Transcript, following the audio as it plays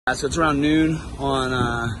So it's around noon on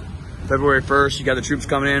February 1st. You got the troops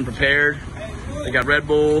coming in prepared. They got Red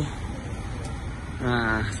Bull,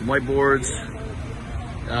 some whiteboards,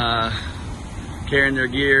 carrying their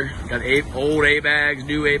gear. Got old A-bags,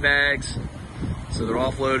 new A-bags. So they're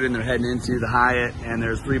offloaded and they're heading into the Hyatt, and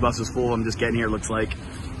there's 3 buses full of them just getting here, it looks like.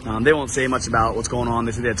 They won't say much about what's going on.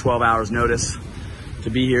 They said they had 12 hours notice to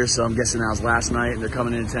be here, so I'm guessing that was last night, and they're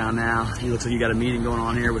coming into town now. It looks like you got a meeting going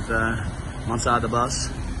on here with on side the bus.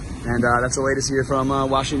 And that's the latest here from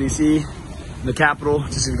Washington, D.C., the capital.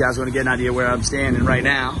 Just so you guys want to get an idea where I'm standing right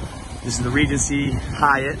now. This is the Regency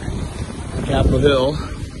Hyatt, Capitol Hill,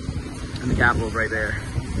 and the Capitol's right there.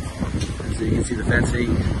 And so you can see the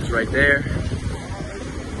fencing is right there.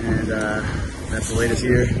 And that's the latest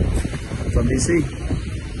here from D.C.